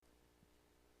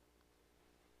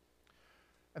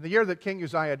In the year that King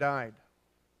Uzziah died,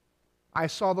 I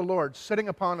saw the Lord sitting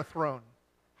upon a throne,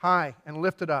 high and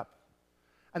lifted up,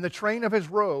 and the train of his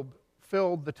robe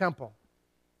filled the temple.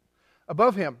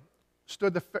 Above him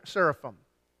stood the seraphim.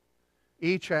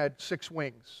 Each had 6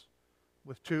 wings.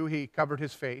 With 2 he covered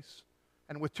his face,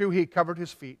 and with 2 he covered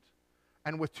his feet,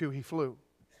 and with 2 he flew.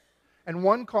 And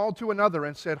one called to another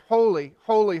and said, Holy,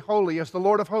 holy, holy is the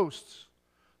Lord of hosts.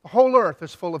 The whole earth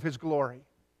is full of his glory.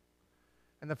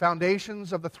 And the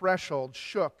foundations of the threshold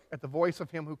shook at the voice of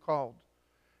him who called,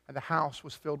 and the house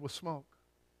was filled with smoke.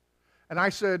 And I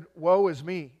said, Woe is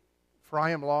me, for I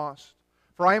am lost.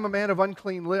 For I am a man of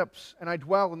unclean lips, and I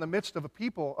dwell in the midst of a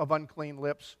people of unclean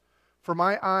lips. For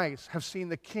my eyes have seen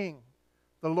the King,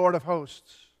 the Lord of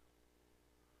hosts.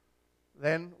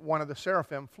 Then one of the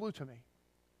seraphim flew to me,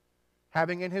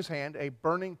 having in his hand a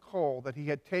burning coal that he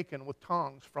had taken with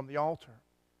tongs from the altar.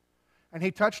 And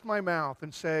he touched my mouth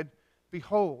and said,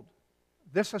 Behold,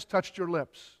 this has touched your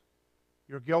lips.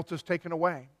 Your guilt is taken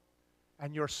away,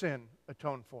 and your sin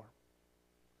atoned for.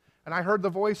 And I heard the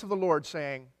voice of the Lord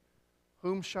saying,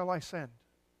 Whom shall I send?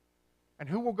 And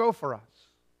who will go for us?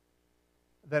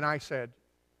 Then I said,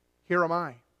 Here am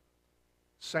I.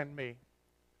 Send me.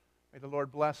 May the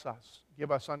Lord bless us, give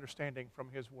us understanding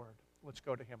from His Word. Let's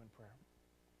go to Him in prayer.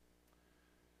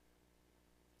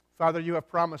 Father, you have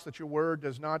promised that your Word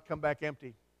does not come back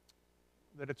empty,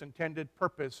 that its intended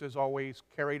purpose is always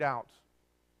carried out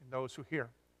in those who hear.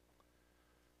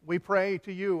 We pray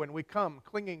to you and we come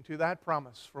clinging to that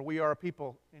promise, for we are a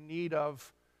people in need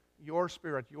of your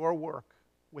Spirit, your work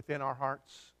within our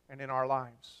hearts and in our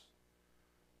lives.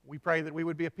 We pray that we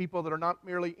would be a people that are not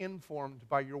merely informed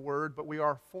by your word, but we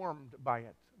are formed by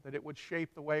it, that it would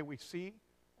shape the way we see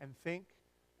and think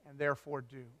and therefore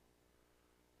do.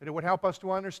 That it would help us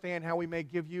to understand how we may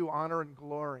give you honor and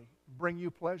glory, bring you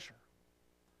pleasure.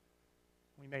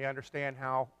 We may understand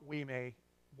how we may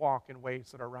walk in ways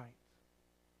that are right.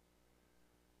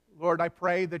 Lord, I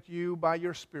pray that you, by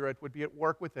your Spirit, would be at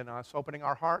work within us, opening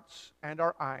our hearts and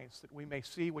our eyes, that we may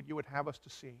see what you would have us to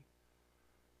see,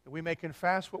 that we may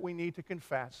confess what we need to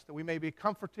confess, that we may be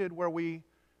comforted where we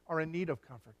are in need of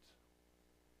comfort,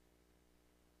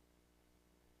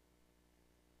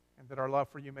 and that our love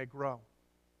for you may grow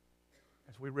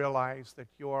as we realize that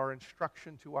your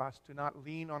instruction to us to not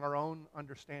lean on our own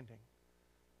understanding,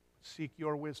 but seek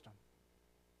your wisdom,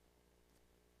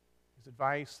 is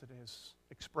advice that is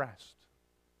expressed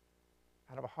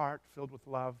out of a heart filled with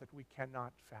love that we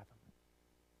cannot fathom.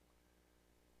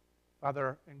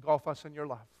 Father, engulf us in your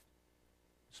love.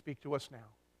 Speak to us now.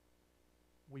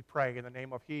 We pray in the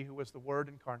name of He who is the Word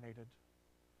incarnated,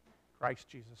 Christ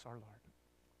Jesus our Lord.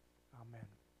 Amen.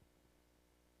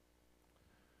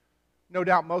 No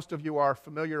doubt most of you are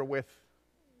familiar with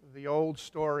the old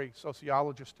story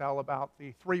sociologists tell about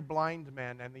the 3 blind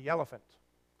men and the elephant.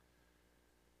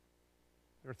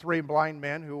 There are 3 blind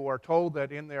men who were told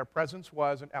that in their presence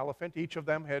was an elephant. Each of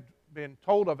them had been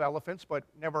told of elephants but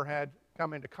never had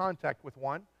come into contact with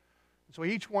one. So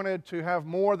each wanted to have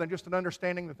more than just an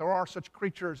understanding that there are such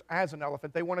creatures as an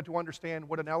elephant. They wanted to understand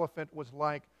what an elephant was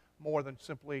like more than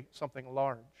simply something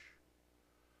large.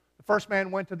 The first man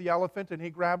went to the elephant and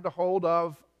he grabbed a hold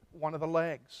of one of the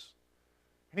legs.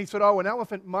 And he said, an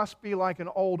elephant must be like an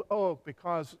old oak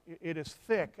because it is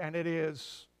thick and it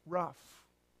is rough.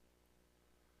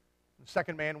 The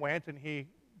second man went and he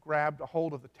grabbed a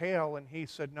hold of the tail and he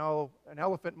said, no, an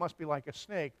elephant must be like a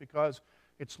snake because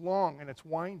it's long and it's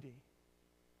windy.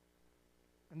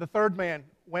 And the third man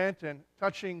went and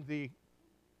touching the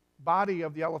body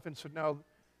of the elephant said, no,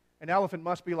 an elephant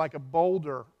must be like a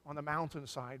boulder on the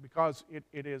mountainside because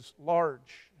it is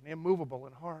large and immovable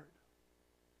and hard.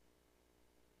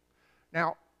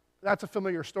 Now, that's a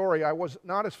familiar story. I was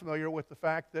not as familiar with the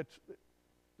fact that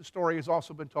the story has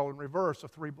also been told in reverse of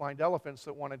 3 blind elephants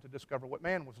that wanted to discover what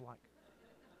man was like.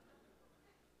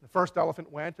 The first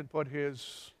elephant went and put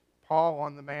his paw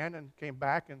on the man and came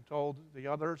back and told the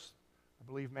others, I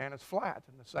believe man is flat.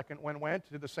 And the second one went,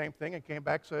 did the same thing, and came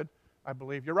back and said, I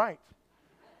believe you're right.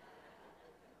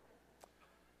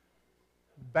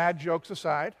 Bad jokes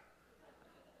aside,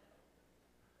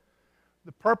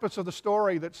 the purpose of the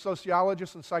story that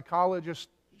sociologists and psychologists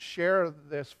share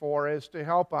this for is to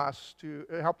help us, to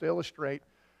illustrate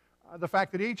the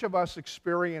fact that each of us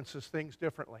experiences things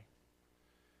differently,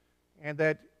 and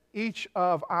that each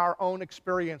of our own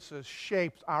experiences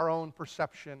shapes our own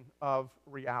perception of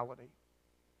reality.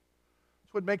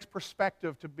 It's what makes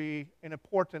perspective to be an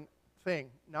important thing,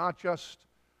 not just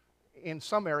in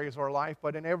some areas of our life,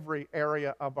 but in every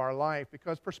area of our life,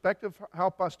 because perspective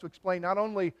helps us to explain not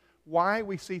only why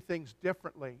we see things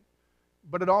differently,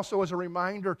 but it also is a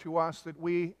reminder to us that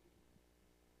we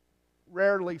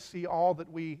rarely see all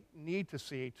that we need to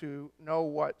see to know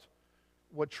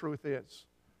what truth is.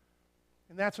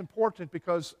 And that's important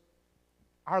because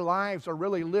our lives are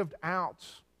really lived out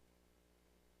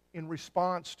in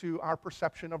response to our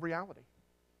perception of reality.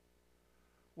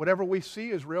 Whatever we see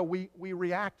is real, we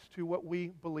react to what we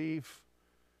believe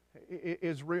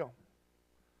is real.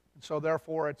 And so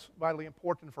therefore, it's vitally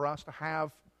important for us to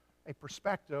have a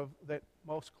perspective that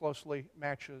most closely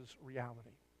matches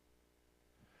reality.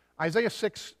 Isaiah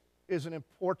 6 is an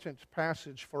important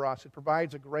passage for us. It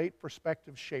provides a great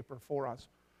perspective shaper for us.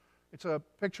 It's a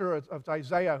picture of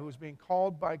Isaiah who's being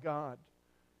called by God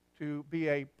to be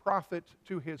a prophet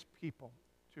to his people,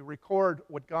 to record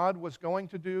what God was going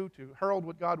to do, to herald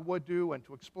what God would do, and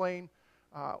to explain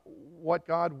what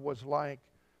God was like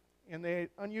in the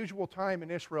unusual time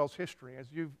in Israel's history. As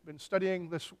you've been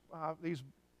studying these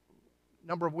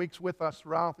number of weeks with us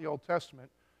throughout the Old Testament,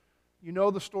 you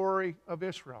know the story of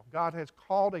Israel. God has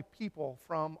called a people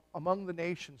from among the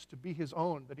nations to be his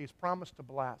own, that he's promised to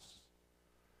bless.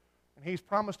 And he's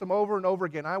promised them over and over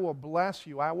again, I will bless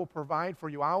you, I will provide for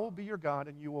you, I will be your God,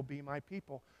 and you will be my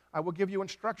people. I will give you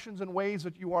instructions and ways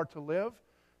that you are to live,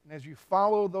 and as you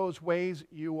follow those ways,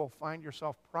 you will find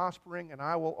yourself prospering, and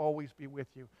I will always be with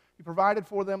you. He provided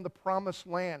for them the promised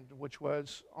land, which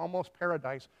was almost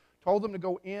paradise, told them to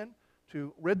go in,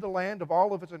 to rid the land of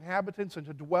all of its inhabitants and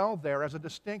to dwell there as a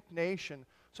distinct nation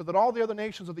so that all the other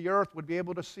nations of the earth would be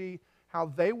able to see how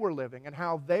they were living and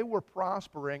how they were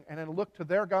prospering and then look to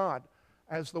their God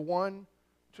as the one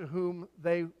to whom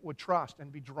they would trust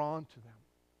and be drawn to them.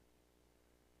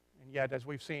 And yet, as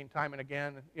we've seen time and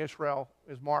again, Israel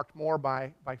is marked more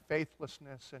by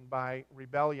faithlessness and by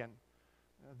rebellion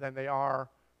than they are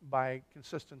by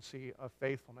consistency of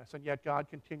faithfulness. And yet God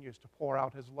continues to pour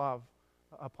out his love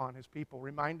upon his people,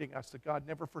 reminding us that God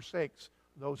never forsakes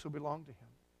those who belong to him.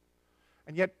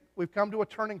 And yet we've come to a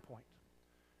turning point.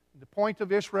 The point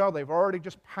of Israel, they've already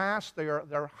just passed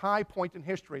their high point in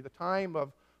history. The time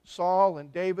of Saul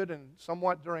and David and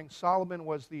somewhat during Solomon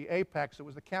was the apex. It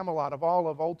was the Camelot of all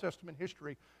of Old Testament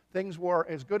history. Things were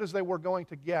as good as they were going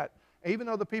to get. Even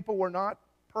though the people were not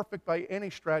perfect by any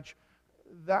stretch,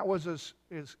 that was as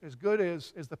good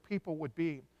as the people would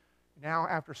be. Now,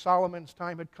 after Solomon's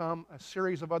time had come, a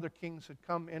series of other kings had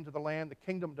come into the land. The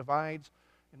kingdom divides,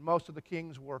 and most of the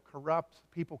kings were corrupt.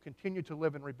 People continued to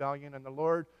live in rebellion, and the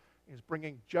Lord is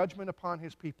bringing judgment upon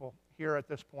his people here at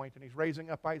this point, and he's raising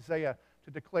up Isaiah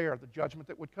to declare the judgment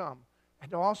that would come,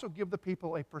 and to also give the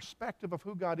people a perspective of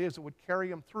who God is that would carry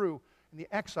them through in the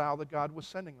exile that God was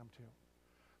sending them to.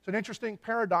 So an interesting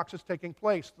paradox is taking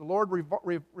place. The Lord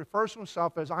refers to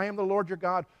himself as, I am the Lord your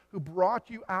God who brought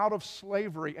you out of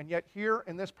slavery. And yet here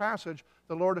in this passage,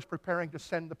 the Lord is preparing to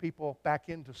send the people back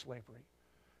into slavery.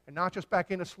 And not just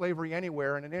back into slavery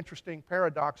anywhere. And an interesting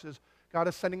paradox is God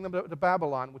is sending them to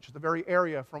Babylon, which is the very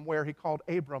area from where he called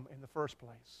Abram in the first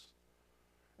place.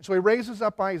 And so he raises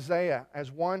up Isaiah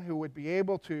as one who would be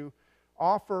able to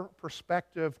offer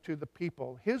perspective to the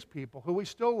people, his people, who he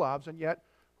still loves, and yet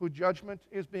whose judgment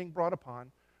is being brought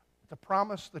upon, the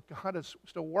promise that God is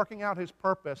still working out his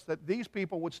purpose, that these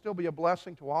people would still be a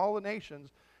blessing to all the nations,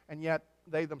 and yet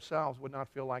they themselves would not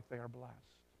feel like they are blessed.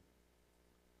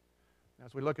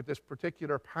 As we look at this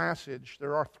particular passage,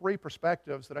 there are three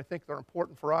perspectives that I think are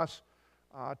important for us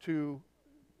to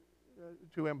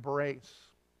embrace,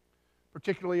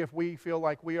 particularly if we feel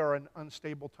like we are in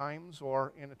unstable times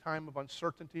or in a time of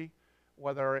uncertainty,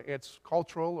 whether it's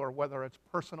cultural or whether it's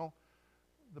personal.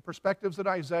 The perspectives that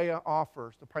Isaiah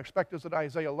offers, the perspectives that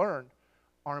Isaiah learned,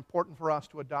 are important for us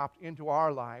to adopt into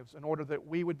our lives in order that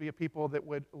we would be a people that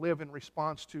would live in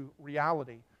response to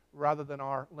reality rather than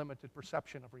our limited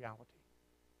perception of reality.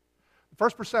 The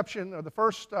first perception, or the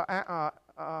first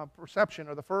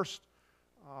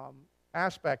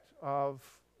aspect of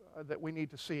that we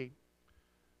need to see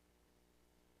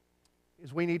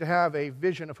is we need to have a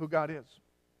vision of who God is.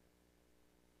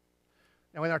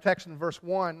 Now, in our text in verse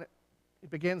 1, it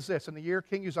begins this: in the year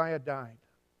King Uzziah died.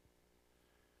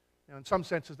 Now, in some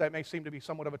senses, that may seem to be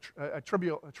somewhat of a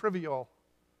trivial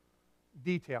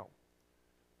detail.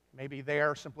 Maybe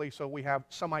there simply so we have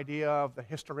some idea of the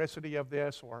historicity of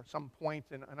this or some point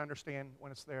and understand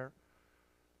when it's there.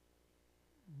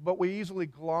 But we easily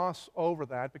gloss over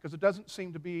that because it doesn't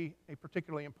seem to be a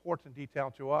particularly important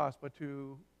detail to us, but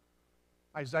to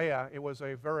Isaiah, it was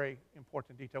a very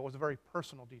important detail. It was a very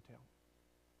personal detail.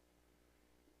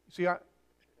 You see,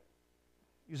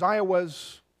 Uzziah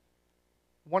was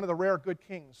one of the rare good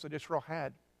kings that Israel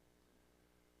had.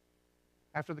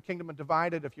 After the kingdom had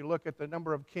divided, if you look at the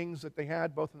number of kings that they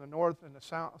had, both in the north and the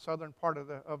southern part of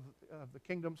the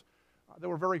kingdoms, there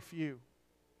were very few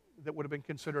that would have been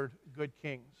considered good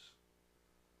kings.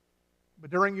 But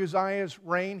during Uzziah's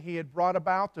reign, he had brought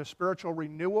about the spiritual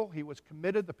renewal. He was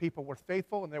committed, the people were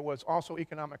faithful, and there was also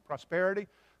economic prosperity.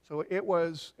 So it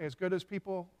was as good as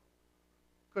people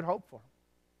could hope for.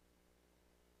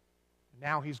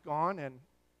 Now he's gone, and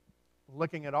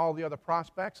looking at all the other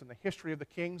prospects and the history of the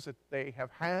kings that they have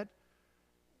had,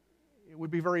 it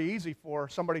would be very easy for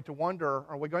somebody to wonder,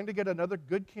 are we going to get another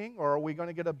good king, or are we going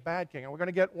to get a bad king? Are we going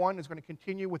to get one who's going to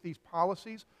continue with these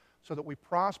policies so that we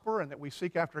prosper and that we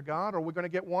seek after God? Or are we going to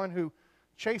get one who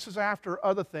chases after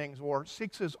other things or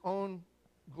seeks his own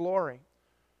glory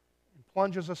and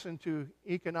plunges us into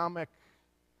economic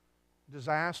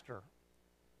disaster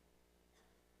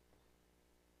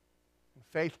and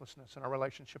faithlessness in our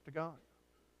relationship to God?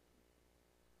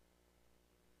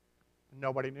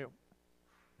 Nobody knew.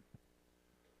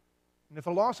 And if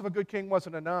the loss of a good king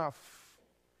wasn't enough,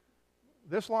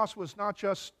 this loss was not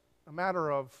just a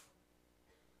matter of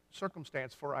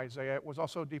circumstance for Isaiah, it was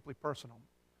also deeply personal.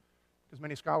 Because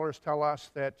many scholars tell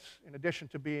us that in addition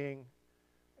to being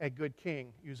a good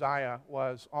king, Uzziah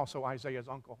was also Isaiah's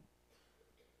uncle.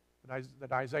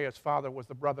 That Isaiah's father was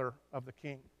the brother of the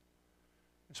king.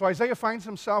 And so Isaiah finds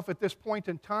himself at this point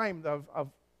in time of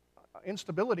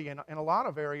instability in a lot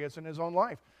of areas in his own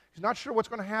life. He's not sure what's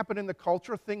going to happen in the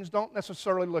culture. Things don't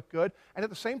necessarily look good. And at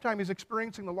the same time, he's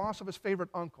experiencing the loss of his favorite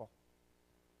uncle.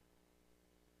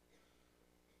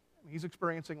 He's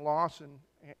experiencing loss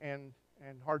and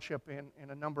hardship in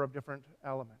a number of different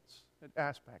elements,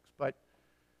 aspects. But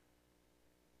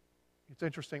it's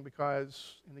interesting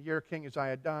because in the year King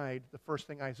Uzziah died, the first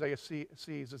thing Isaiah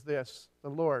sees is this: the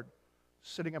Lord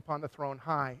sitting upon the throne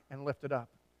high and lifted up.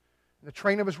 And the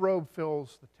train of his robe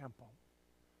fills the temple.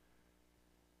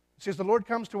 See, as the Lord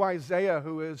comes to Isaiah,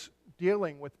 who is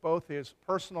dealing with both his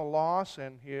personal loss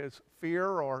and his fear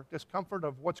or discomfort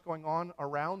of what's going on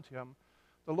around him,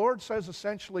 the Lord says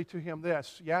essentially to him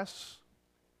this: yes,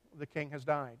 the king has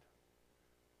died,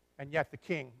 and yet the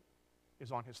king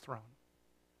is on his throne.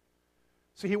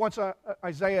 See, he wants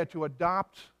Isaiah to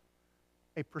adopt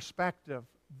a perspective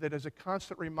that is a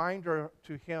constant reminder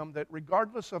to him that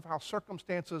regardless of how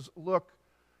circumstances look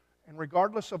and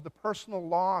regardless of the personal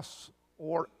loss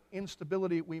or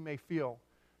instability we may feel,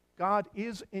 God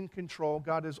is in control.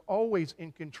 God is always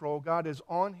in control. God is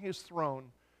on his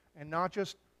throne, and not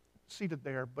just seated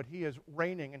there, but he is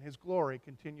reigning and his glory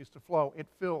continues to flow. It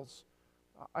fills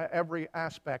every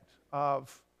aspect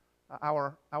of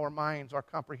our minds, our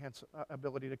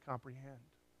ability to comprehend.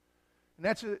 And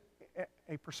that's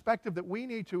a perspective that we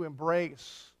need to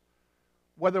embrace,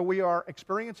 whether we are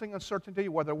experiencing uncertainty,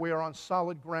 whether we are on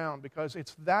solid ground, because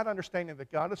it's that understanding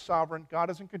that God is sovereign, God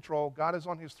is in control, God is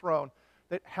on his throne,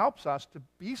 that helps us to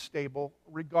be stable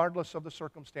regardless of the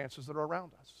circumstances that are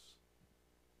around us.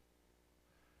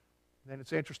 Then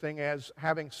it's interesting, as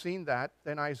having seen that,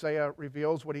 then Isaiah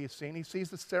reveals what he's seen. He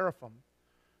sees the seraphim.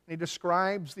 And he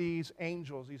describes these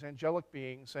angels, these angelic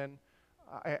beings, and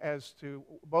as to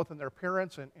both in their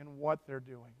appearance and what they're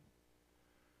doing.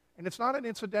 And it's not an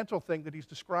incidental thing that he's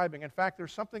describing. In fact,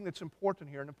 there's something that's important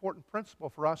here, an important principle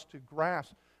for us to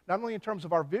grasp, not only in terms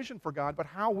of our vision for God, but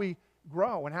how we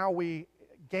grow and how we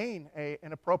gain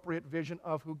an appropriate vision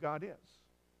of who God is.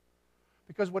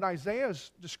 Because what Isaiah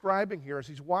is describing here is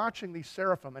he's watching these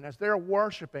seraphim, and as they're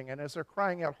worshiping and as they're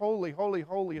crying out, "Holy, holy,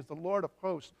 holy is the Lord of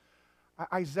hosts,"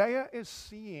 Isaiah is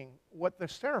seeing what the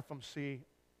seraphim see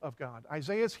of God.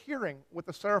 Isaiah is hearing what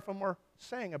the seraphim are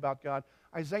saying about God.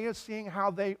 Isaiah is seeing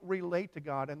how they relate to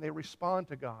God and they respond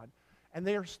to God. And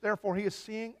therefore, he is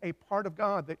seeing a part of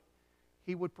God that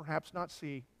he would perhaps not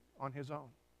see on his own.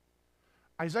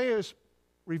 Isaiah is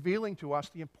revealing to us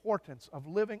the importance of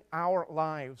living our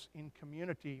lives in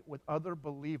community with other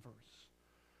believers.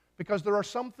 Because there are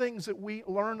some things that we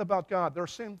learn about God, there are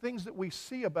some things that we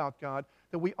see about God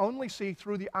that we only see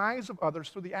through the eyes of others,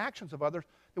 through the actions of others,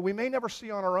 that we may never see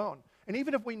on our own. And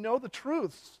even if we know the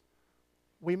truths,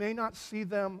 we may not see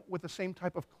them with the same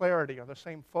type of clarity or the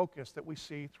same focus that we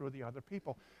see through the other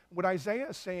people. What Isaiah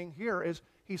is saying here is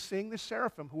he's seeing the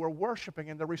seraphim who are worshiping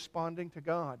and they're responding to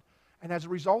God. And as a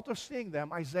result of seeing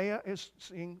them, Isaiah is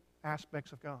seeing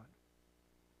aspects of God.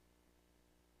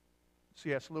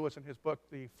 C.S. Lewis, in his book,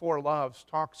 The Four Loves,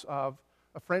 talks of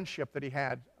a friendship that he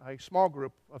had, a small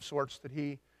group of sorts that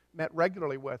he met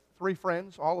regularly with. 3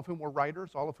 friends, all of whom were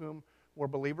writers, all of whom were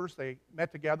believers. They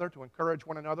met together to encourage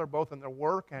one another, both in their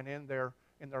work and in their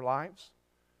lives.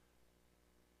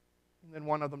 And then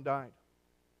one of them died.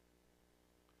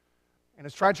 And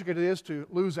as tragic it is to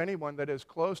lose anyone that is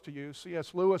close to you,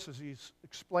 C.S. Lewis, as he's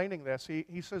explaining this,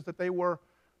 he says that they were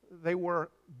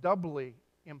doubly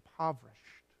impoverished.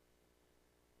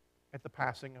 at the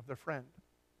passing of their friend.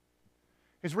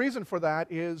 His reason for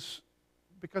that is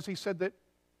because he said that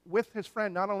with his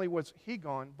friend, not only was he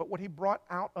gone, but what he brought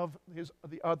out of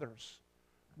the others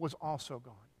was also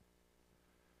gone.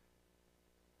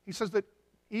 He says that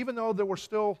even though there were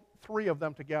still three of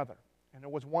them together, and there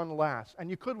was one last, and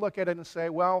you could look at it and say,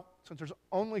 well, since there's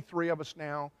only three of us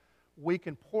now, we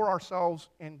can pour ourselves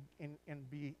and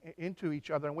be into each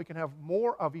other, and we can have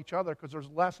more of each other because there's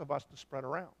less of us to spread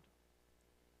around.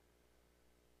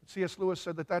 C.S. Lewis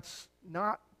said that that's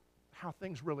not how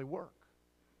things really work.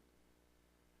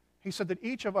 He said that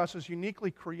each of us is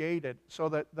uniquely created so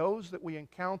that those that we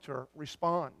encounter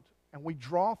respond, and we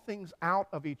draw things out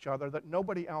of each other that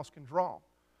nobody else can draw.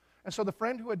 And so the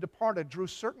friend who had departed drew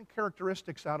certain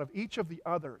characteristics out of each of the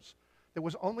others that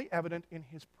was only evident in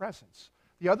his presence.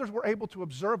 The others were able to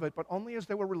observe it, but only as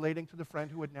they were relating to the friend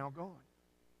who had now gone.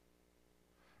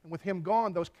 And with him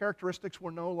gone, those characteristics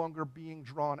were no longer being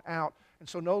drawn out, and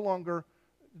so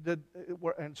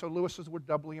so Lewis says we're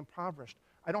doubly impoverished.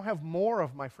 I don't have more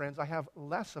of my friends, I have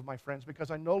less of my friends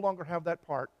because I no longer have that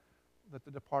part that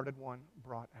the departed one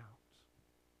brought out.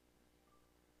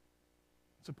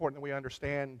 It's important that we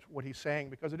understand what he's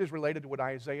saying because it is related to what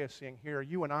Isaiah is saying here.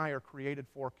 You and I are created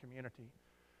for community.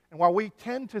 And while we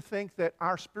tend to think that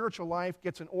our spiritual life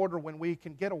gets in order when we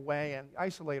can get away and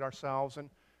isolate ourselves and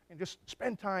just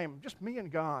spend time, just me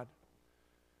and God,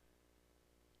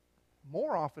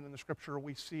 more often in the Scripture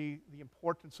we see the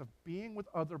importance of being with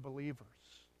other believers,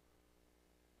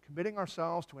 committing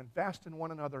ourselves to invest in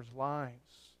one another's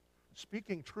lives,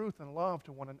 speaking truth and love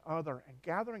to one another, and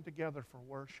gathering together for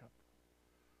worship.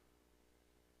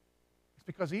 It's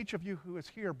because each of you who is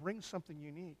here brings something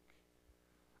unique.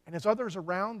 And as others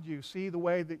around you see the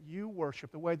way that you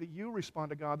worship, the way that you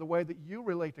respond to God, the way that you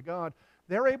relate to God,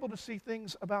 they're able to see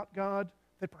things about God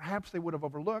that perhaps they would have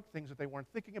overlooked, things that they weren't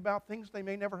thinking about, things they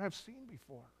may never have seen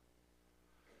before.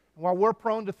 And while we're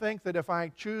prone to think that if I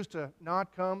choose to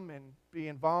not come and be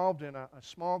involved in a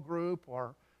small group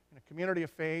or in a community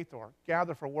of faith or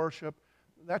gather for worship,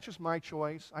 that's just my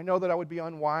choice. I know that I would be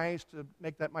unwise to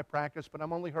make that my practice, but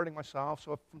I'm only hurting myself,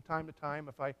 so if from time to time,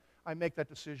 if I make that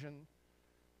decision,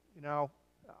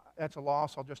 that's a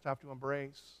loss I'll just have to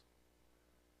embrace.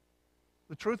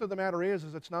 The truth of the matter is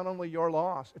it's not only your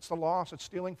loss, it's the loss it's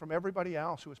stealing from everybody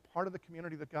else who is part of the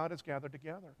community that God has gathered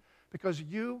together. Because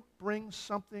you bring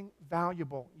something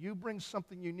valuable, you bring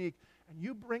something unique, and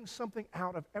you bring something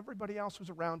out of everybody else who's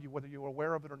around you, whether you're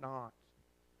aware of it or not.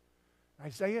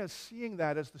 Isaiah is seeing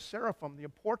that as the seraphim, the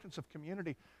importance of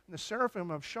community, and the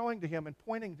seraphim of showing to him and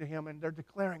pointing to him, and they're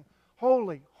declaring,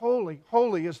 holy, holy,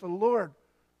 holy is the Lord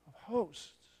of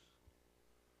hosts,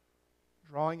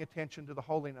 drawing attention to the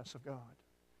holiness of God.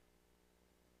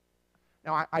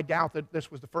 Now, I doubt that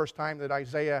this was the first time that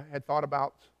Isaiah had thought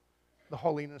about the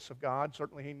holiness of God.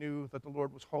 Certainly he knew that the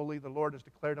Lord was holy. The Lord has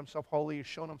declared himself holy, has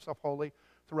shown himself holy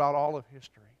throughout all of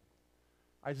history.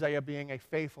 Isaiah, being a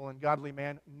faithful and godly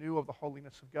man, knew of the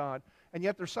holiness of God. And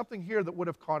yet there's something here that would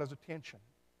have caught his attention.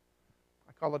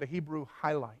 I call it a Hebrew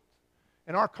highlight.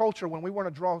 In our culture, when we want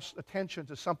to draw attention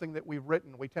to something that we've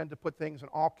written, we tend to put things in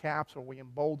all caps or we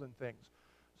embolden things.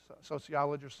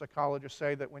 Sociologists, psychologists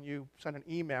say that when you send an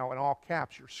email in all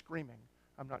caps, you're screaming.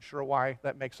 I'm not sure why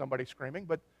that makes somebody screaming,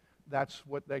 but that's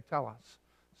what they tell us.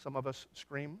 Some of us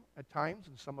scream at times,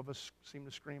 and some of us seem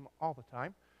to scream all the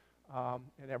time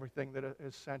in everything that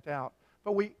is sent out.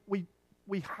 But we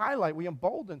highlight, we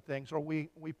embolden things, or we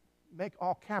make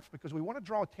all caps because we want to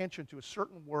draw attention to a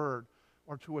certain word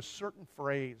or to a certain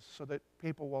phrase so that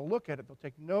people will look at it, they'll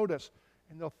take notice,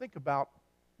 and they'll think about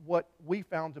what we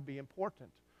found to be important.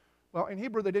 Well, in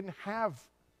Hebrew, they didn't have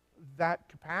that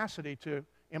capacity to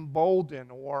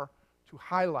embolden or to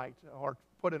highlight or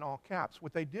put in all caps.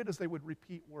 What they did is they would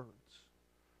repeat words.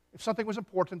 If something was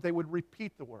important, they would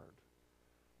repeat the word.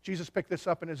 Jesus picked this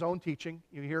up in his own teaching.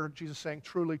 You hear Jesus saying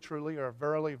truly, truly, or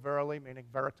verily, verily, meaning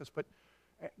veritas, but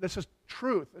this is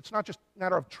truth. It's not just a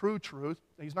matter of true truth.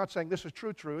 He's not saying this is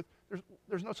true truth.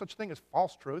 There's no such thing as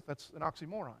false truth. That's an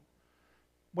oxymoron.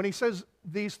 When he says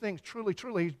these things, truly,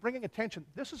 truly, he's bringing attention.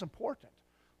 This is important.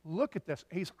 Look at this.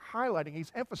 He's highlighting, he's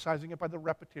emphasizing it by the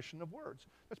repetition of words.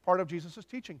 That's part of Jesus'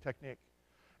 teaching technique.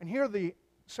 And here the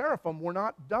seraphim were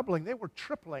not doubling, they were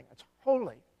tripling. It's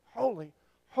holy, holy,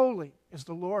 holy is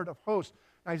the Lord of hosts.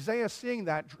 And Isaiah, seeing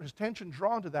that, his attention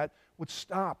drawn to that, would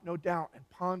stop, no doubt, and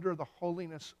ponder the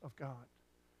holiness of God.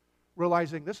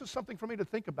 Realizing this is something for me to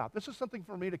think about. This is something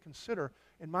for me to consider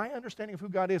in my understanding of who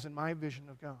God is and my vision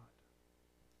of God.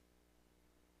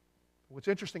 What's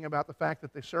interesting about the fact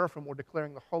that the seraphim were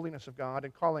declaring the holiness of God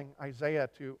and calling Isaiah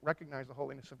to recognize the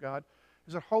holiness of God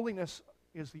is that holiness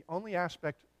is the only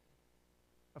aspect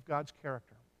of God's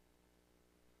character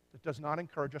that does not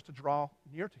encourage us to draw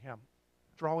near to Him,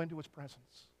 draw into His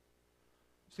presence.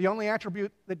 It's the only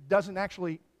attribute that doesn't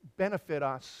actually benefit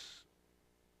us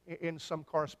in some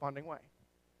corresponding way.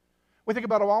 We think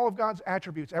about all of God's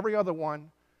attributes. Every other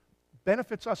one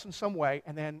benefits us in some way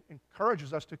and then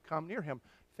encourages us to come near Him.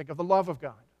 Think of the love of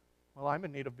God. Well, I'm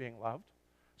in need of being loved.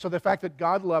 So the fact that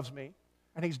God loves me,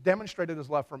 and He's demonstrated His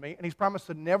love for me, and He's promised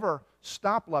to never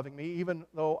stop loving me, even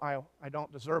though I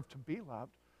don't deserve to be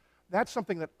loved, that's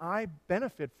something that I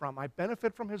benefit from. I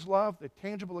benefit from His love, the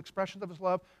tangible expressions of His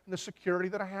love, and the security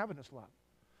that I have in His love.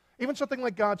 Even something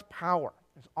like God's power,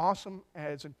 as awesome,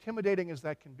 as intimidating as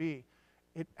that can be,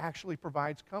 it actually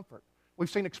provides comfort. We've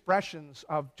seen expressions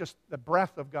of just the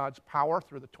breadth of God's power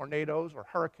through the tornadoes or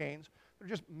hurricanes. They're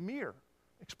just mere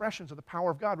expressions of the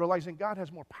power of God, realizing God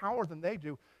has more power than they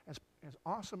do. As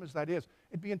awesome as that is,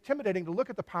 it'd be intimidating to look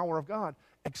at the power of God,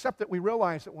 except that we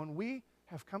realize that when we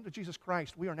have come to Jesus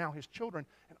Christ, we are now His children,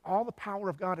 and all the power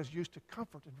of God is used to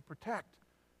comfort and to protect,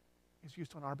 is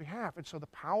used on our behalf. And so the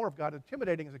power of God,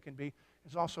 intimidating as it can be,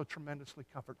 is also tremendously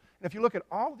comfort. And if you look at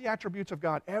all the attributes of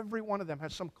God, every one of them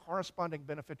has some corresponding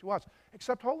benefit to us,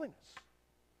 except holiness.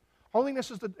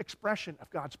 Holiness is the expression of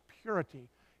God's purity,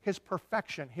 His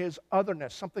perfection, His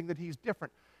otherness, something that He's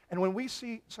different. And when we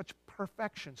see such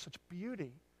perfection, such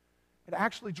beauty, it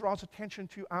actually draws attention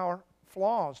to our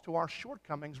flaws, to our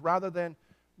shortcomings, rather than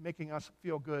making us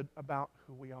feel good about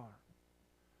who we are.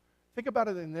 Think about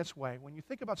it in this way. When you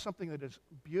think about something that is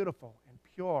beautiful and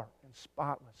pure and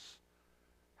spotless,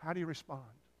 how do you respond?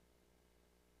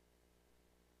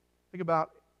 Think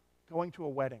about going to a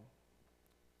wedding.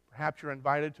 Perhaps you're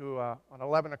invited to an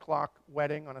 11 o'clock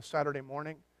wedding on a Saturday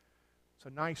morning. It's a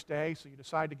nice day, so you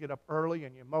decide to get up early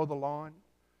and you mow the lawn,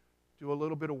 do a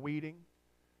little bit of weeding,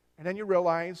 and then you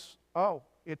realize, oh,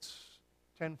 it's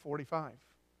 10:45.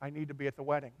 I need to be at the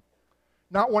wedding.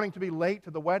 Not wanting to be late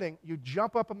to the wedding, you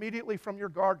jump up immediately from your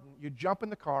garden, you jump in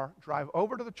the car, drive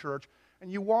over to the church,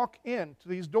 and you walk in to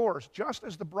these doors just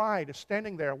as the bride is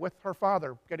standing there with her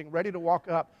father, getting ready to walk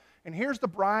up. And here's the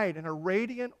bride in a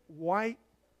radiant, white,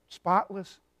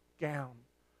 spotless gown.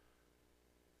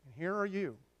 And here are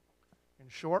you, in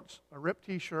shorts, a ripped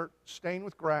t-shirt, stained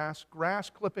with grass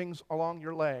clippings along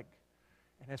your leg.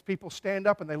 And as people stand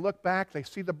up and they look back, they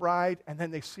see the bride, and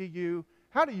then they see you.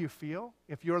 How do you feel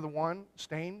if you're the one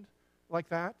stained like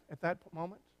that at that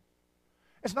moment?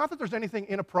 It's not that there's anything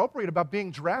inappropriate about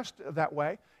being dressed that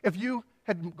way. If you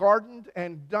had gardened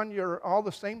and done all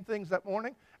the same things that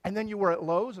morning, and then you were at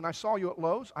Lowe's, and I saw you at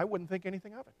Lowe's, I wouldn't think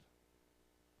anything of it.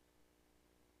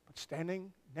 But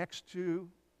standing next to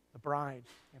the bride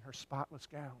in her spotless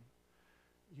gown,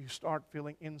 you start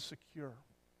feeling insecure.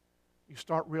 You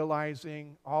start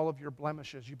realizing all of your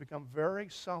blemishes. You become very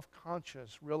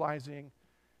self-conscious, realizing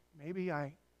maybe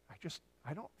I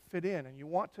don't fit in, and you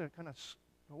want to kind of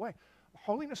go away. The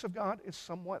holiness of God is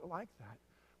somewhat like that.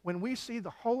 When we see the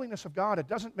holiness of God, it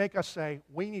doesn't make us say,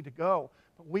 we need to go,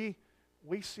 but we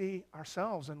see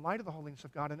ourselves in light of the holiness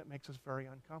of God, and it makes us very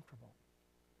uncomfortable.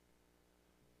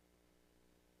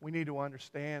 We need to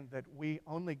understand that we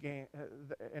only gain,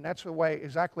 and that's the way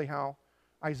exactly how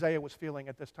Isaiah was feeling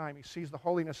at this time. He sees the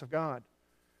holiness of God,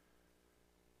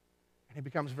 and he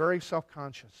becomes very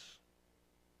self-conscious.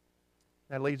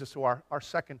 That leads us to our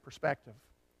second perspective.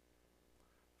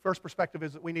 First perspective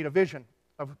is that we need a vision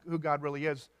of who God really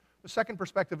is. The second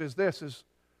perspective is this, is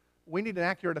we need an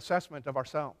accurate assessment of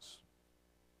ourselves.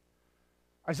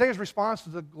 Isaiah's response to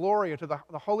the glory, to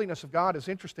the holiness of God is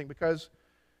interesting because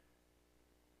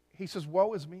he says,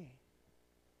 woe is me.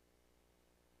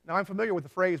 Now, I'm familiar with the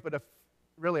phrase, but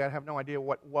really I have no idea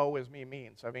what woe is me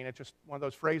means. I mean, it's just one of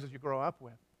those phrases you grow up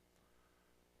with.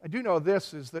 I do know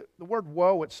this, is that the word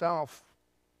woe itself,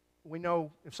 we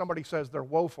know if somebody says they're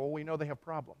woeful, we know they have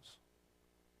problems.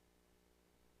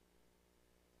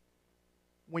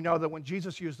 We know that when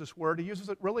Jesus used this word, he uses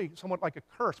it really somewhat like a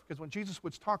curse, because when Jesus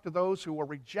would talk to those who were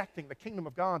rejecting the kingdom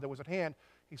of God that was at hand,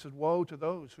 he said, woe to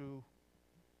those who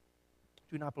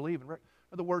do not believe. In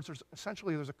other words, there's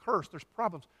a curse, there's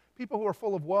problems. People who are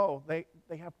full of woe,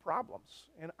 they have problems.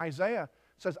 And Isaiah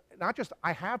says, not just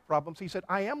I have problems, he said,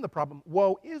 I am the problem.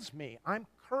 Woe is me. I'm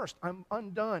cursed. I'm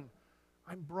undone.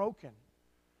 I'm broken.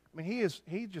 I mean,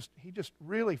 he just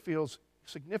really feels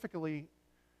significantly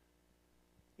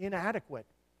inadequate.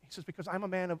 He says, because I'm a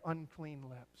man of unclean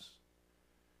lips.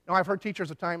 Now, I've heard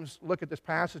teachers at times look at this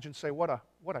passage and say, what a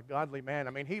godly man.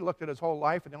 I mean, he looked at his whole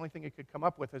life, and the only thing he could come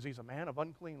up with is he's a man of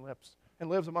unclean lips and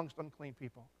lives amongst unclean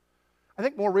people. I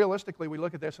think more realistically, we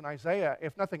look at this in Isaiah,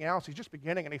 if nothing else, he's just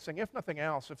beginning, and he's saying, if nothing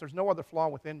else, if there's no other flaw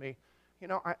within me,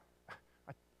 I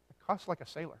cuss like a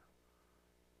sailor.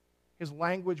 his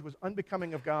language was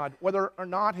unbecoming of God, whether or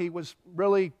not he was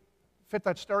really fit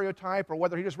that stereotype or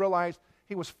whether he just realized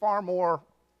he was far more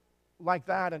like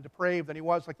that and depraved than he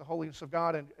was like the holiness of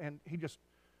God, and he just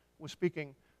was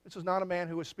speaking. This is not a man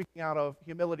who was speaking out of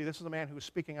humility. This is a man who was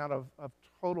speaking out of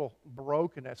total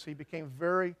brokenness. He became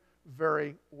very,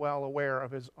 very well aware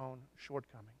of his own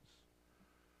shortcomings.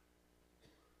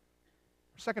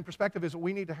 Second perspective is that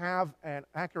we need to have an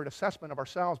accurate assessment of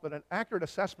ourselves, but an accurate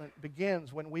assessment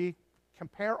begins when we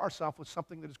compare ourselves with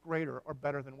something that is greater or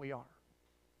better than we are.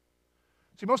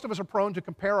 See, most of us are prone to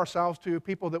compare ourselves to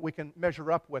people that we can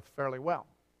measure up with fairly well.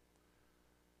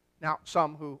 Now,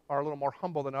 some who are a little more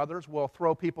humble than others will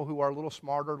throw people who are a little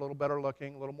smarter, a little better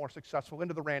looking, a little more successful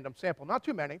into the random sample. Not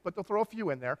too many, but they'll throw a few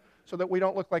in there so that we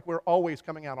don't look like we're always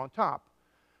coming out on top.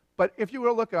 But if you were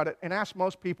to look at it and ask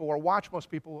most people or watch most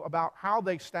people about how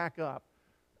they stack up,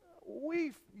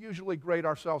 we usually grade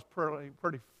ourselves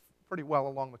pretty well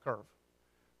along the curve.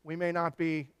 We may not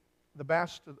be the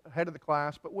best, head of the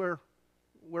class, but we're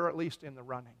at least in the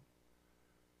running.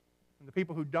 And the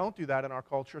people who don't do that in our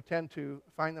culture tend to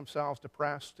find themselves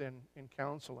depressed in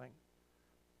counseling.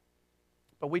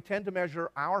 But we tend to measure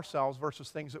ourselves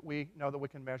versus things that we know that we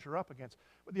can measure up against.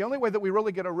 But the only way that we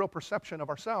really get a real perception of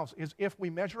ourselves is if we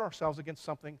measure ourselves against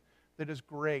something that is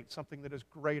great, something that is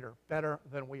greater, better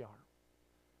than we are.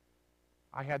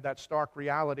 I had that stark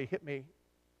reality hit me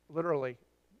literally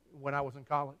when I was in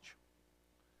college.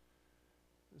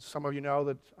 Some of you know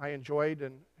that I enjoyed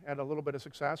and had a little bit of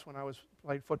success when I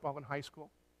played football in high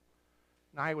school.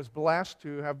 And I was blessed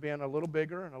to have been a little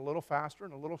bigger and a little faster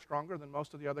and a little stronger than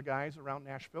most of the other guys around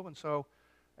Nashville. And so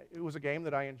it was a game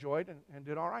that I enjoyed and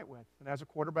did all right with. And as a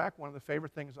quarterback, one of the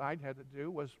favorite things I'd had to do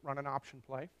was run an option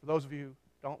play. For those of you who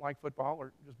don't like football,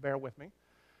 or just bear with me,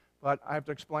 but I have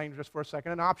to explain just for a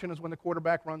second. An option is when the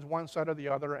quarterback runs one side or the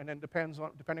other, and then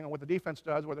depending on what the defense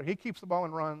does, whether he keeps the ball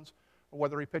and runs or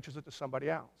whether he pitches it to somebody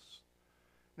else.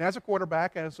 And as a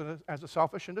quarterback, as a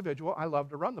selfish individual, I love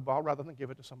to run the ball rather than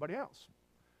give it to somebody else.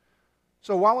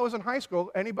 So while I was in high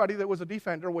school, anybody that was a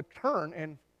defender would turn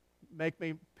and make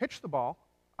me pitch the ball.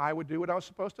 I would do what I was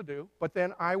supposed to do, but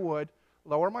then I would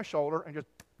lower my shoulder and just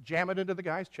jam it into the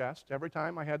guy's chest every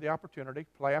time I had the opportunity.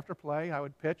 Play after play, I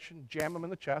would pitch and jam him in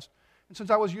the chest. And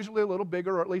since I was usually a little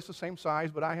bigger or at least the same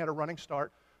size, but I had a running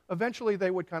start, eventually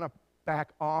they would kind of back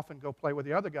off and go play with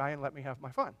the other guy and let me have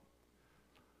my fun.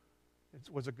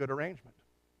 It was a good arrangement.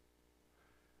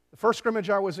 The first scrimmage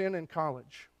I was in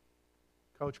college,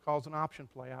 coach calls an option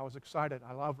play. I was excited.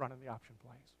 I love running the option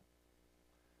plays.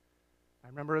 I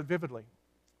remember it vividly.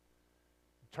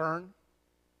 Turn,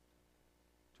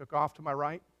 took off to my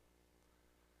right,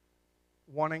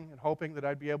 wanting and hoping that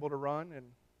I'd be able to run and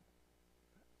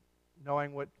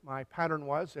knowing what my pattern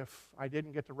was if I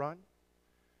didn't get to run.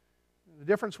 The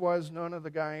difference was none of the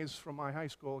guys from my high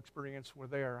school experience were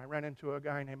there. I ran into a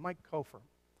guy named Mike Kofer,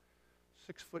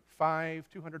 6'5",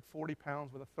 240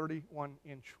 pounds with a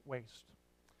 31-inch waist.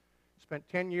 Spent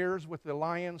 10 years with the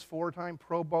Lions, 4-time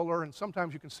Pro Bowler, and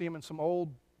sometimes you can see him in some old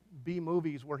B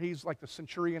movies where he's like the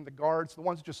centurion, the guards, the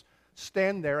ones that just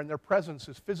stand there and their presence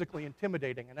is physically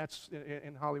intimidating, and that's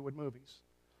in Hollywood movies.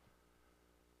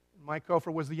 Mike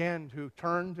Kofer was the end who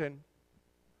turned, and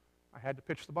I had to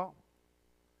pitch the ball.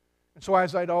 And so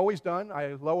as I'd always done,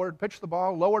 I pitched the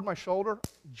ball, lowered my shoulder,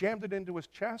 jammed it into his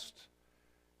chest,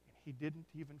 and he didn't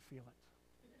even feel it.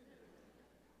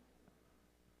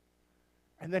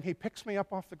 And then he picks me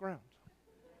up off the ground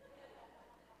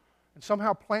and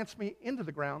somehow plants me into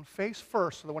the ground face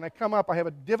first so that when I come up, I have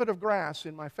a divot of grass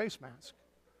in my face mask.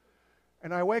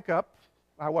 And I wake up.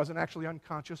 I wasn't actually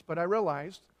unconscious, but I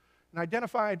realized and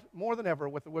identified more than ever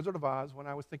with the Wizard of Oz when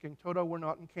I was thinking, Toto, we're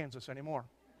not in Kansas anymore.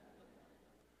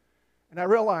 And I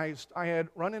realized I had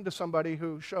run into somebody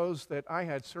who shows that I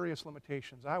had serious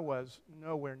limitations. I was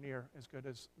nowhere near as good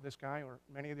as this guy or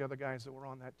many of the other guys that were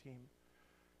on that team.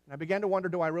 And I began to wonder,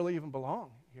 do I really even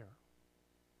belong here?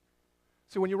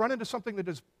 See, when you run into something that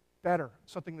is better,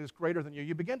 something that is greater than you,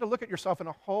 you begin to look at yourself in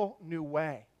a whole new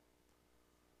way.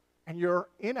 And your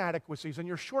inadequacies and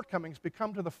your shortcomings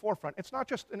become to the forefront. It's not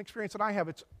just an experience that I have.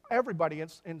 It's everybody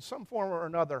in some form or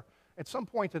another at some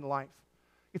point in life.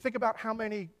 You think about how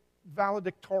many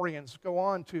valedictorians go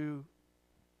on to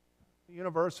the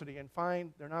university and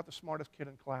find they're not the smartest kid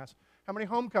in class. How many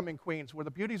homecoming queens were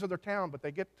the beauties of their town, but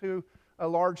they get to a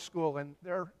large school and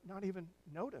they're not even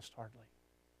noticed hardly.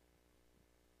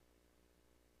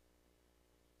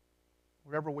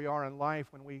 Wherever we are in life,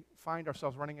 when we find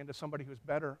ourselves running into somebody who's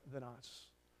better than us,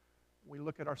 we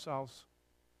look at ourselves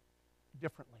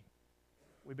differently.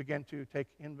 We begin to take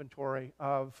inventory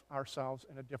of ourselves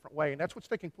in a different way. And that's what's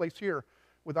taking place here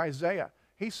with Isaiah.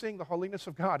 He's seeing the holiness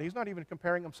of God. He's not even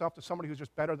comparing himself to somebody who's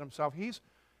just better than himself. He's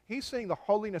seeing the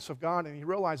holiness of God, and he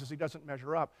realizes he doesn't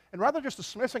measure up. And rather just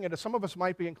dismissing it, as some of us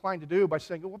might be inclined to do by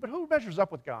saying, well, but who measures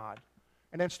up with God?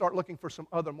 And then start looking for some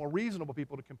other more reasonable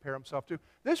people to compare himself to.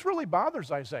 This really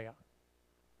bothers Isaiah.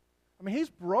 I mean,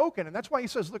 he's broken, and that's why he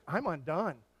says, look, I'm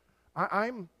undone.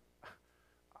 I'm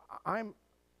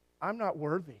not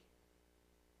worthy.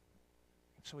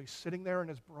 So he's sitting there in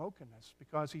his brokenness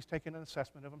because he's taken an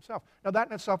assessment of himself. Now, that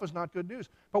in itself is not good news.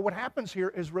 But what happens here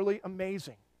is really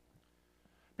amazing.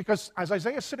 Because as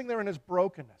Isaiah is sitting there in his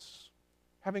brokenness,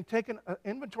 having taken an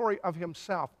inventory of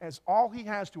himself as all he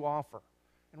has to offer,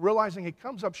 and realizing he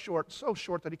comes up short, so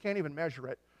short that he can't even measure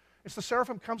it, it's the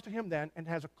seraphim comes to him then and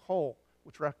has a coal,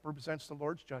 which represents the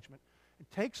Lord's judgment, and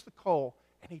takes the coal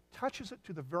and he touches it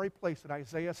to the very place that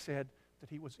Isaiah said that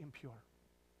he was impure.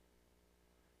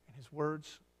 And his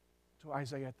words to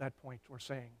Isaiah at that point were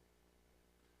saying,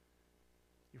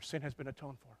 your sin has been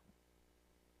atoned for,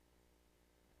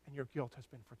 and your guilt has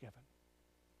been forgiven.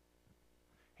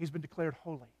 He's been declared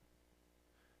holy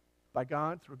by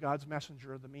God through God's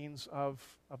messenger, the means of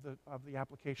the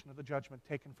application of the judgment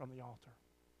taken from the altar.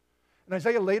 And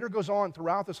Isaiah later goes on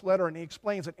throughout this letter and he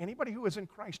explains that anybody who is in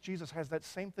Christ Jesus has that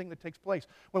same thing that takes place.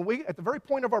 When we, at the very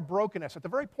point of our brokenness, at the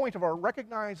very point of our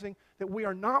recognizing that we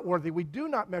are not worthy, we do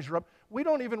not measure up, we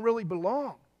don't even really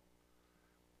belong,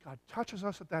 God touches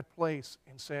us at that place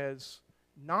and says,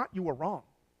 not you are wrong,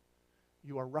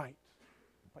 you are right,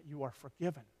 but you are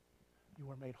forgiven, you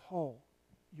are made whole,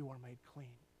 you are made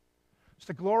clean. It's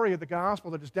the glory of the gospel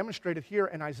that is demonstrated here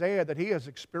in Isaiah that he is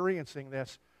experiencing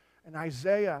this. And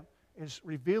Isaiah is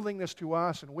revealing this to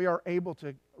us, and we are able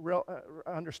to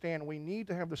understand we need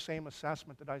to have the same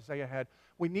assessment that Isaiah had.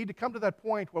 We need to come to that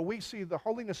point where we see the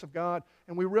holiness of God,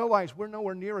 and we realize we're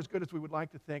nowhere near as good as we would like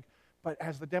to think, but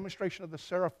as the demonstration of the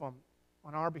seraphim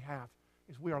on our behalf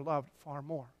is we are loved far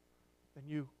more than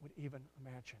you would even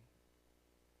imagine.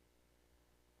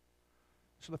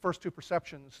 So the first two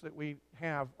perceptions that we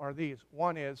have are these.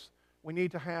 One is we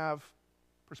need to have,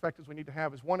 perspectives we need to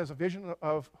have is one is a vision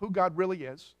of who God really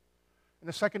is, and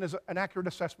the second is an accurate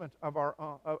assessment of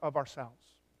ourselves.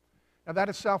 Now that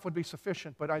itself would be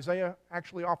sufficient, but Isaiah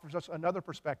actually offers us another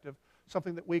perspective,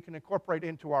 something that we can incorporate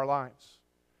into our lives.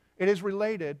 It is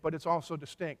related, but it's also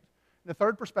distinct. And the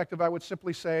third perspective I would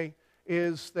simply say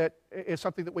is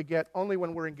something that we get only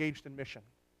when we're engaged in mission.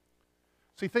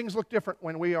 See, things look different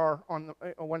when we are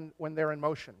when they're in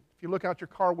motion. If you look out your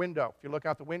car window, if you look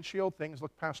out the windshield, things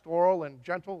look pastoral and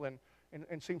gentle and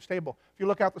seem stable. If you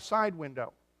look out the side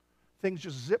window, things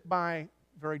just zip by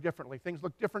very differently. Things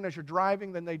look different as you're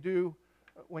driving than they do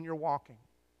when you're walking.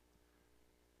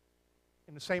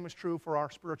 And the same is true for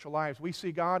our spiritual lives. We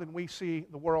see God and we see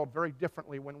the world very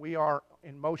differently when we are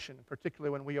in motion,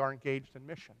 particularly when we are engaged in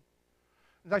mission.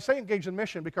 And I say engaged in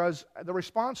mission because the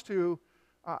response to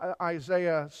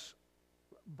Isaiah's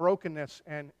brokenness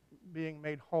and being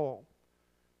made whole,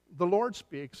 the Lord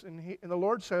speaks, and the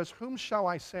Lord says, whom shall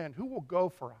I send? Who will go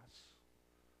for us?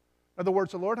 In other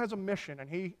words, the Lord has a mission, and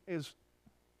he is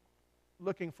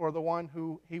looking for the one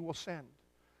who he will send.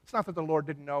 It's not that the Lord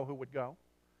didn't know who would go,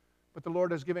 but the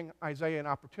Lord is giving Isaiah an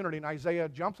opportunity, and Isaiah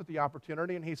jumps at the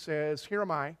opportunity, and he says, here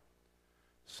am I,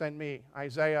 send me.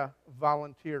 Isaiah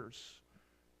volunteers.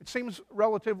 It seems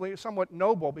relatively somewhat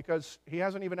noble because he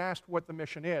hasn't even asked what the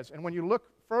mission is. And when you look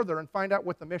further and find out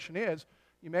what the mission is,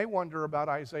 you may wonder about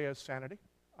Isaiah's sanity.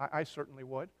 I certainly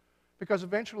would. Because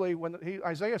eventually when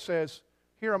Isaiah says,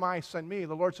 here am I, send me,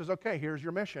 the Lord says, okay, here's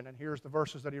your mission, and here's the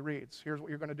verses that he reads. Here's what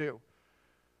you're going to do.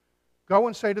 Go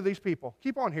and say to these people,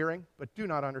 keep on hearing, but do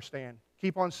not understand.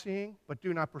 Keep on seeing, but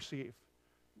do not perceive.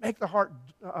 Make the heart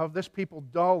of this people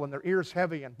dull and their ears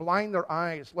heavy, and blind their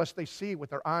eyes, lest they see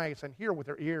with their eyes and hear with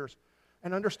their ears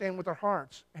and understand with their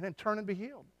hearts, and then turn and be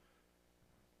healed.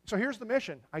 So here's the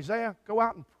mission. Isaiah, go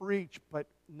out and preach, but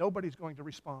nobody's going to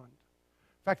respond.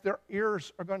 In fact, their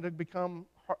ears are going to become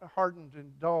hardened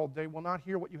and dulled. They will not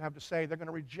hear what you have to say. They're going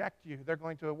to reject you. They're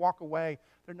going to walk away.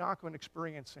 They're not going to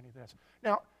experience any of this.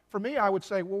 Now, for me, I would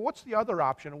say, well, what's the other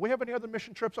option? Do we have any other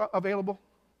mission trips available?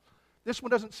 This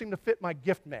one doesn't seem to fit my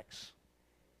gift mix.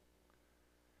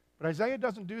 But Isaiah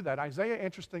doesn't do that. Isaiah,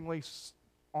 interestingly, is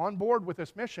on board with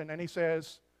this mission, and he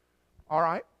says, all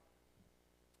right,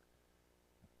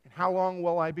 and how long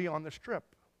will I be on this trip?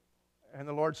 And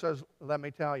the Lord says, let me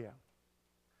tell you.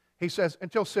 He says,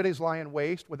 until cities lie in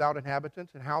waste without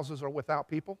inhabitants, and houses are without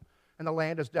people, and the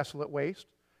land is desolate waste.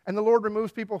 And the Lord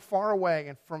removes people far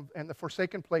away, and the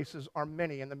forsaken places are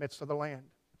many in the midst of the land.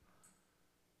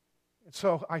 And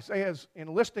so Isaiah is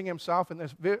enlisting himself in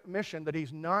this mission that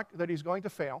he's going to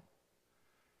fail.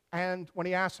 And when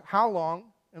he asks how long,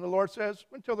 And the Lord says,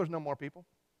 until there's no more people.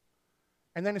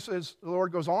 And then he says, the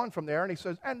Lord goes on from there, and he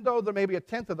says, and though there may be a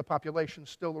tenth of the population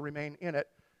still will remain in it,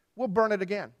 we'll burn it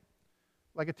again,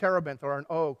 like a terebinth or an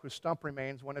oak whose stump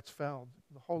remains when it's felled.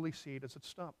 The holy seed is its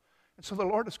stump. And so the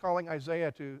Lord is calling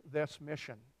Isaiah to this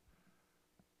mission,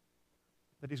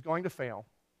 that he's going to fail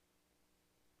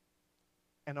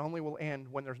and only will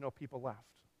end when there's no people left.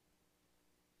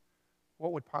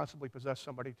 What would possibly possess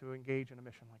somebody to engage in a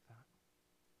mission like that?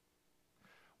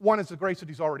 One is the grace that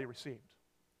he's already received.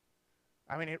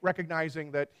 I mean,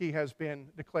 recognizing that he has been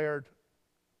declared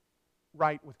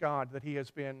right with God, that he has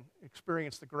been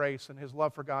experienced the grace, and his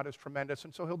love for God is tremendous,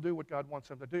 and so he'll do what God wants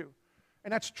him to do.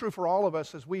 And that's true for all of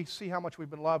us as we see how much we've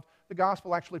been loved. The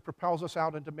gospel actually propels us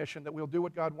out into mission, that we'll do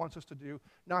what God wants us to do,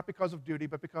 not because of duty,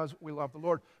 but because we love the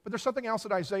Lord. But there's something else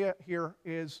that Isaiah here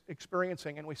is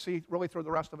experiencing, and we see really through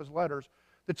the rest of his letters,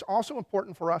 that's also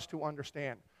important for us to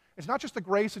understand. It's not just the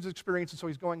grace he's experiencing, so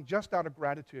he's going just out of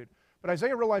gratitude. But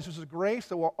Isaiah realizes there's a grace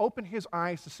that will open his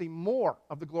eyes to see more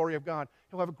of the glory of God.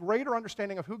 He'll have a greater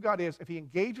understanding of who God is if he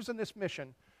engages in this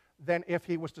mission than if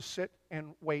he was to sit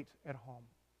and wait at home.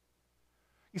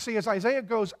 You see, as Isaiah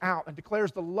goes out and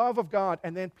declares the love of God,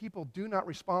 and then people do not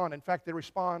respond. In fact, they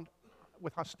respond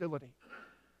with hostility.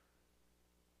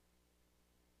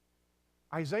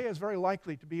 Isaiah is very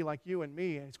likely to be like you and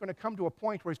me, and he's going to come to a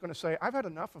point where he's going to say, I've had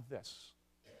enough of this.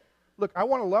 Look, I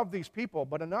want to love these people,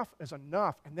 but enough is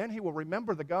enough. And then he will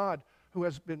remember the God who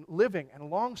has been living and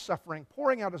long-suffering,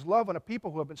 pouring out his love on a people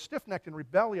who have been stiff-necked and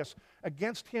rebellious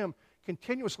against him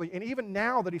continuously. And even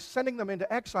now that he's sending them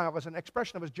into exile as an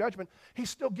expression of his judgment,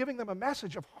 he's still giving them a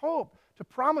message of hope to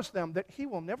promise them that he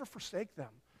will never forsake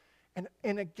them. And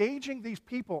in engaging these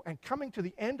people and coming to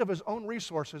the end of his own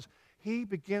resources, he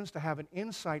begins to have an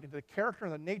insight into the character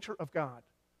and the nature of God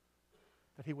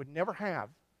that he would never have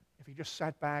if he just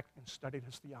sat back and studied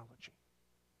his theology.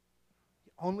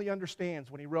 He only understands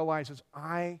when he realizes,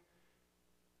 I'm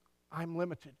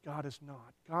limited, God is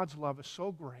not. God's love is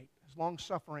so great, his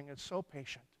long-suffering is so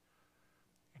patient,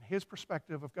 and his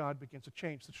perspective of God begins to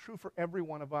change. It's true for every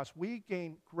one of us. We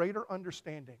gain greater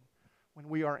understanding when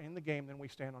we are in the game than we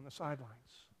stand on the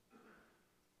sidelines.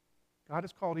 God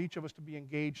has called each of us to be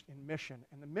engaged in mission,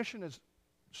 and the mission is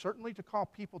certainly to call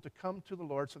people to come to the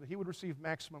Lord so that he would receive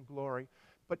maximum glory.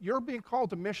 But your being called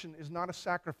to mission is not a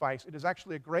sacrifice. It is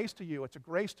actually a grace to you. It's a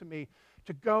grace to me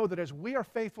to go that as we are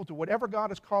faithful to whatever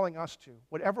God is calling us to,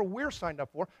 whatever we're signed up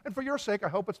for, and for your sake, I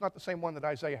hope it's not the same one that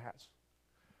Isaiah has.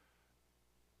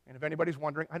 And if anybody's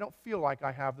wondering, I don't feel like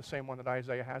I have the same one that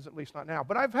Isaiah has, at least not now.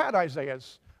 But I've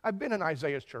been in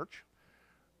Isaiah's church.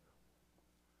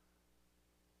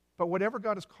 But whatever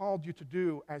God has called you to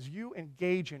do, as you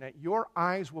engage in it, your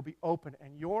eyes will be open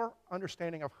and your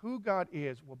understanding of who God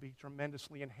is will be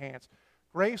tremendously enhanced.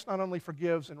 Grace not only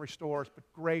forgives and restores, but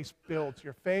grace builds.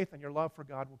 Your faith and your love for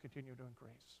God will continue to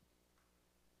increase.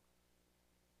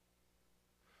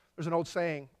 There's an old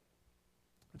saying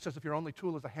that says if your only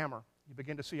tool is a hammer, you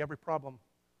begin to see every problem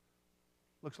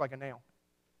looks like a nail.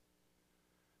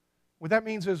 What that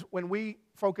means is when we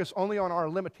focus only on our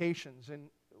limitations and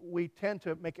we tend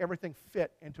to make everything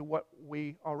fit into what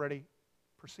we already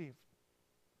perceive.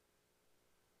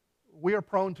 We are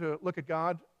prone to look at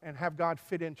God and have God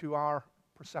fit into our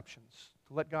perceptions,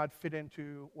 to let God fit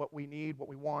into what we need, what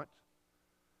we want.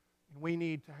 And we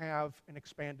need to have an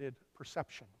expanded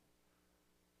perception.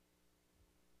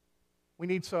 We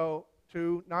need so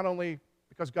to not only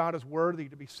because God is worthy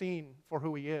to be seen for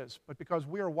who he is, but because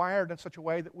we are wired in such a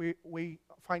way that we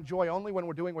find joy only when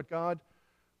we're doing what God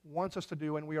wants us to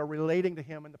do, and we are relating to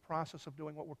him in the process of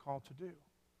doing what we're called to do.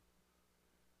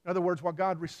 In other words, while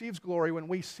God receives glory when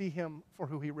we see him for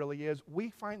who he really is,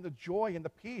 we find the joy and the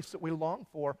peace that we long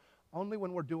for only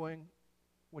when we're doing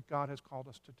what God has called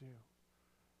us to do.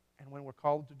 And when we're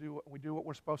called to do what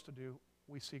we're supposed to do,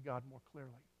 we see God more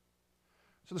clearly.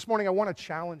 So this morning I want to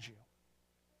challenge you.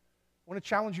 I want to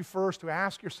challenge you first to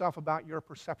ask yourself about your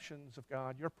perceptions of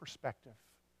God, your perspective.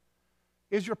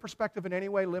 Is your perspective in any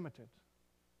way limited?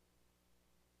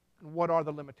 And what are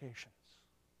the limitations?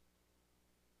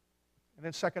 And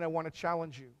then second, I want to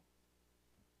challenge you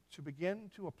to begin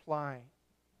to apply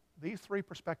these three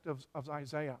perspectives of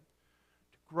Isaiah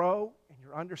to grow in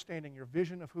your understanding, your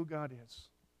vision of who God is.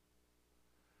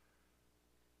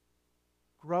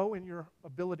 Grow in your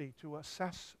ability to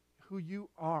assess who you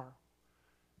are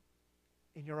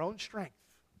in your own strength,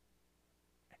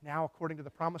 and now, according to the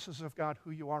promises of God,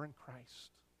 who you are in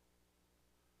Christ.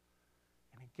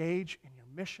 And engage in your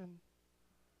mission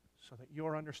so that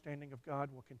your understanding of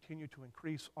God will continue to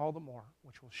increase all the more,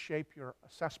 which will shape your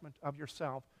assessment of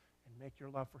yourself and make your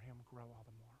love for him grow all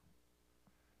the more.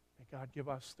 May God give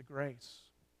us the grace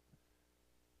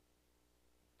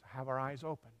have our eyes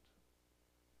opened,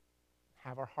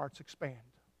 have our hearts expand,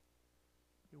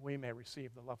 that we may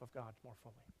receive the love of God more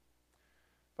fully.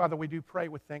 Father, we do pray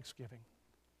with thanksgiving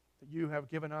that you have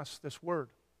given us this word,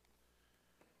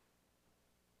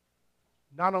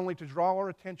 not only to draw our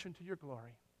attention to your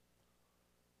glory,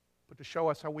 but to show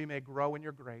us how we may grow in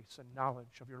your grace and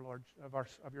knowledge of your Lord, of our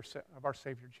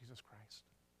Savior Jesus Christ.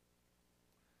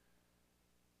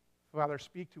 Father,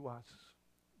 speak to us,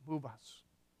 move us,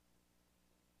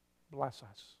 bless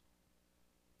us.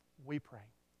 We pray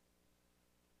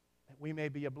that we may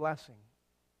be a blessing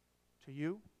to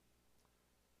you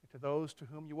and to those to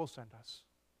whom you will send us.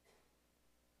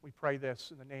 We pray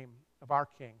this in the name of our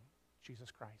King,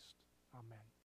 Jesus Christ. Amen.